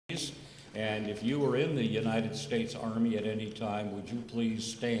And if you were in the United States Army at any time, would you please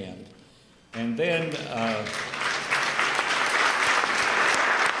stand? And then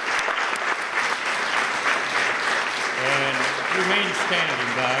and remain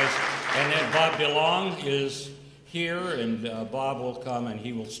standing, guys. And then Bob DeLong is here, and Bob will come and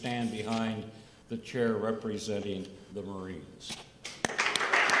he will stand behind the chair representing the Marines.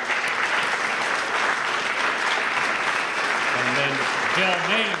 And then Del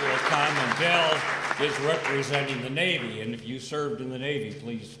May will come, and Del is representing the Navy. And if you served in the Navy,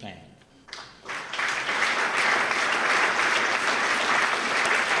 please stand.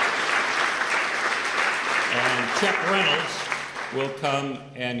 And Chuck Reynolds will come,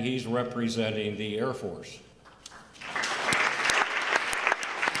 and he's representing the Air Force.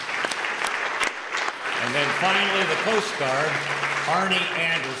 And then finally, the Coast Guard, Arnie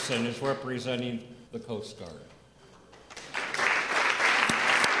Anderson is representing the Coast Guard.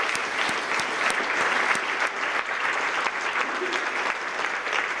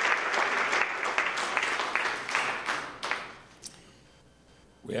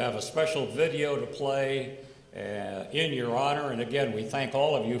 We have a special video to play in your honor, and again, we thank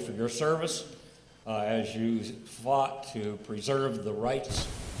all of you for your service as you fought to preserve the rights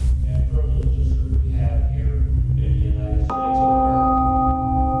and privileges that we have here in the United States of America.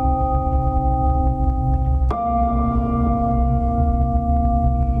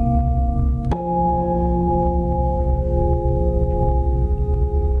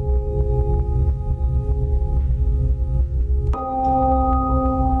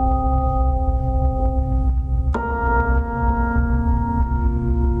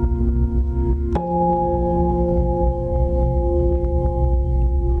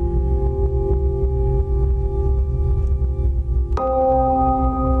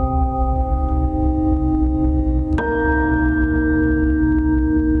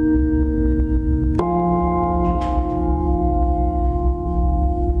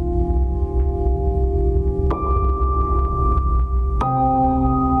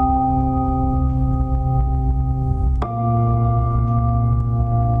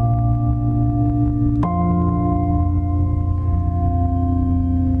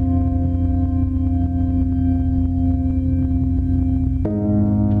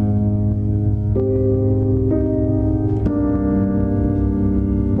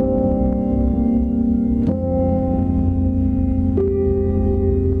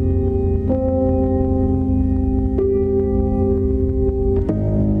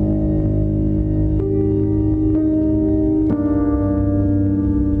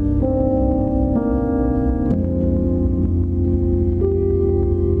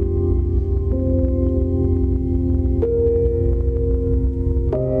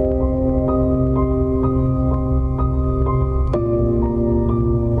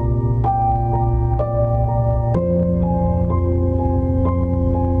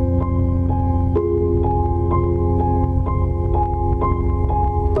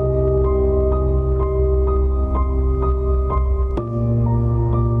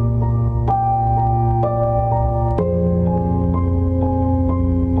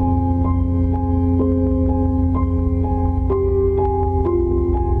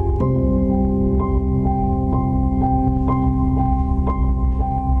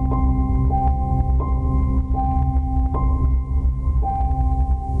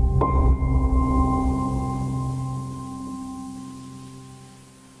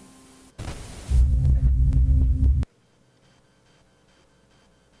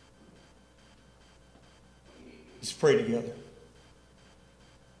 Let's pray together.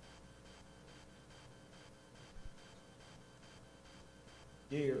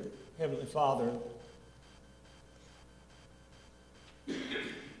 Dear Heavenly Father,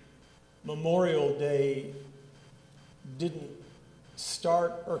 Memorial Day didn't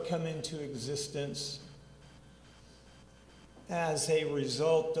start or come into existence as a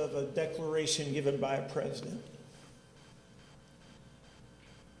result of a declaration given by a president.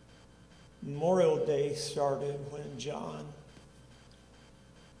 Memorial Day started when John,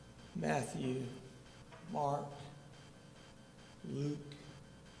 Matthew, Mark, Luke,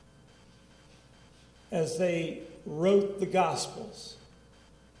 as they wrote the Gospels,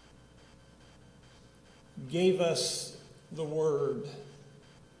 gave us the word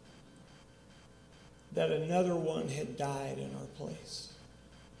that another one had died in our place.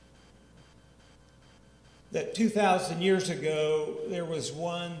 That 2,000 years ago, there was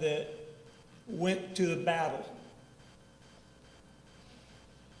one that went to the battle,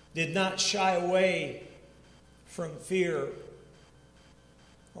 did not shy away from fear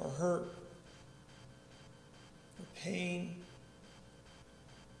or hurt or pain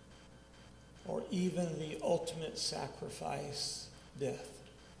or even the ultimate sacrifice, death.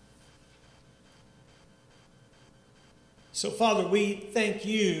 So, Father, we thank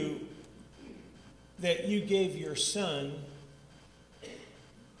you that you gave your Son,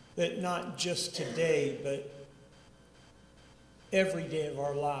 that not just today, but every day of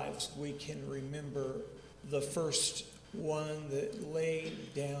our lives we can remember the first one that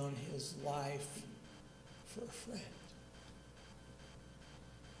laid down his life for a friend.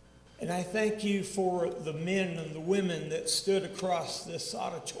 And I thank you for the men and the women that stood across this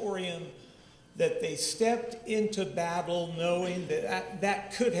auditorium, that they stepped into battle knowing that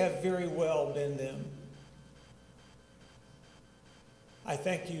that could have very well been them. I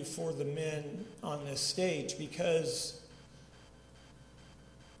thank you for the men on this stage, because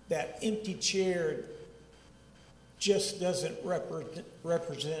that empty chair just doesn't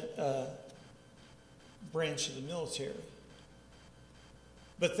represent a branch of the military.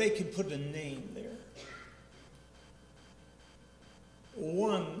 But they can put a name there.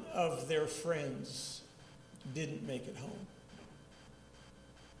 One of their friends didn't make it home.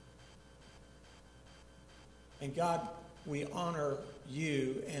 And God, we honor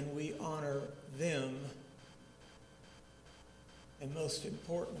you and we honor them. And most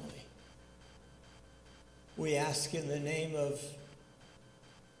importantly, we ask in the name of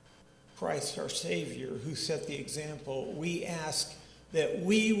Christ our Savior, who set the example, we ask that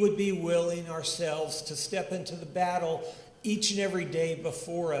we would be willing ourselves to step into the battle each and every day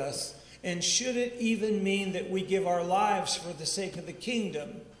before us. And should it even mean that we give our lives for the sake of the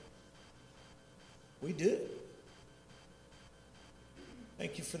kingdom, we do.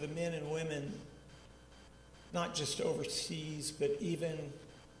 Thank you for the men and women, not just overseas, but even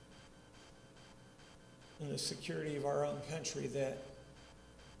in the security of our own country, that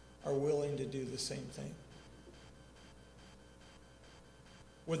are willing to do the same thing.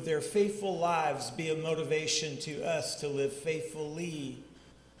 Would their faithful lives be a motivation to us to live faithfully,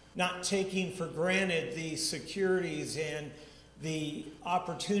 not taking for granted the securities and the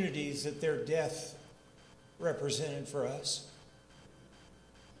opportunities that their death represented for us?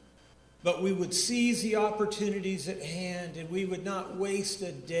 But we would seize the opportunities at hand, and we would not waste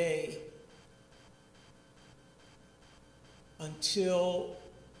a day until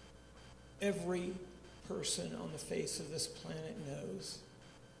every person on the face of this planet knows.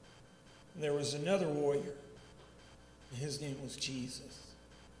 And there was another warrior, and his name was Jesus.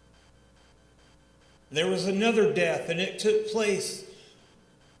 There was another death, and it took place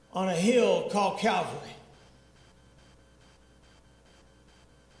on a hill called Calvary.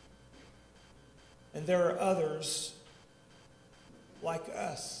 And there are others like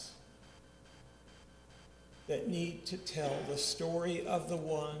us that need to tell the story of the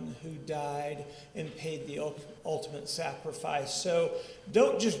one who died and paid the ultimate sacrifice. So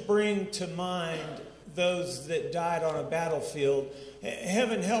don't just bring to mind those that died on a battlefield.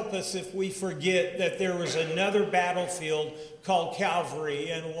 Heaven help us if we forget that there was another battlefield called Calvary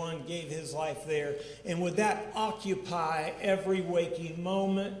and one gave his life there. And would that occupy every waking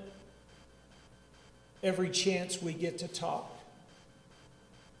moment, every chance we get to talk?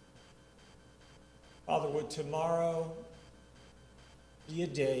 Father, would tomorrow be a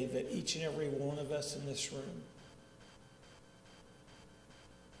day that each and every one of us in this room,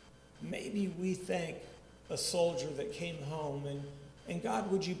 maybe we thank a soldier that came home, and God,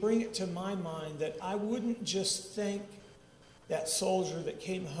 would you bring it to my mind that I wouldn't just thank that soldier that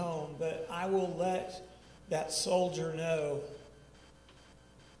came home, but I will let that soldier know.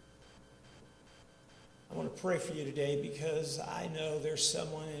 I want to pray for you today, because I know there's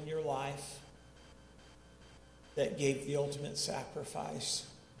someone in your life that gave the ultimate sacrifice.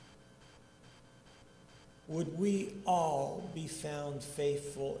 Would we all be found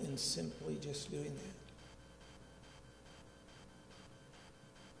faithful in simply just doing that?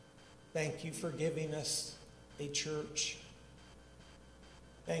 Thank you for giving us a church.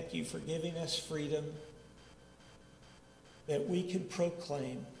 Thank you for giving us freedom that we can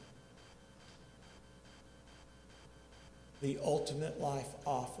proclaim the ultimate life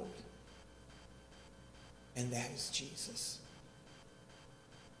offered. And that is Jesus.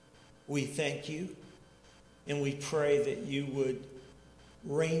 We thank you, and we pray that you would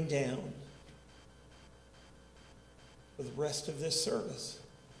rain down for the rest of this service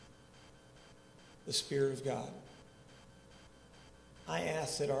the Spirit of God. I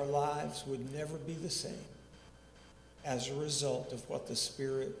ask that our lives would never be the same as a result of what the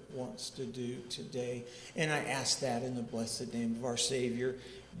Spirit wants to do today. And I ask that in the blessed name of our Savior,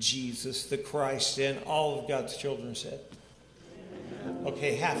 Jesus the Christ. And all of God's children said,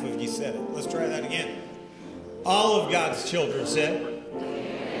 okay, half of you said it. Let's try that again. All of God's children said,